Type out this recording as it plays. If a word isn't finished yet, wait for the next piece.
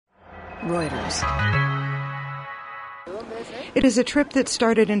Reuters. It is a trip that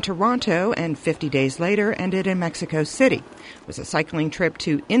started in Toronto and 50 days later ended in Mexico City. It was a cycling trip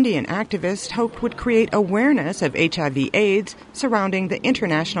to Indian activists hoped would create awareness of HIV/AIDS surrounding the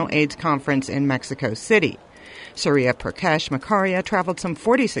International AIDS Conference in Mexico City. Surya Prakash Makaria traveled some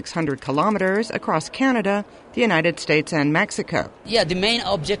 4,600 kilometers across Canada, the United States, and Mexico. Yeah, the main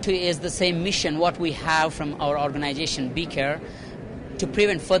objective is the same mission, what we have from our organization, BCARE, to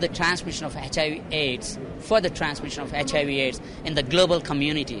prevent further transmission of HIV/AIDS in the global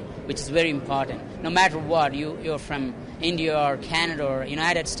community, which is very important. No matter what, you're from India or Canada or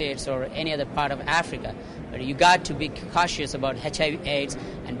United States or any other part of Africa, but you got to be cautious about HIV/AIDS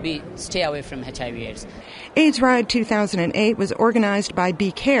and stay away from HIV/AIDS. AIDS Ride 2008 was organized by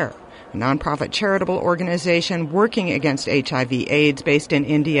BCARE, a nonprofit charitable organization working against HIV/AIDS based in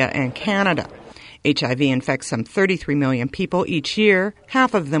India and Canada. HIV infects some 33 million people each year,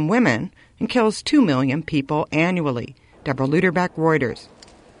 half of them women, and kills 2 million people annually. Deborah Luderbeck, Reuters.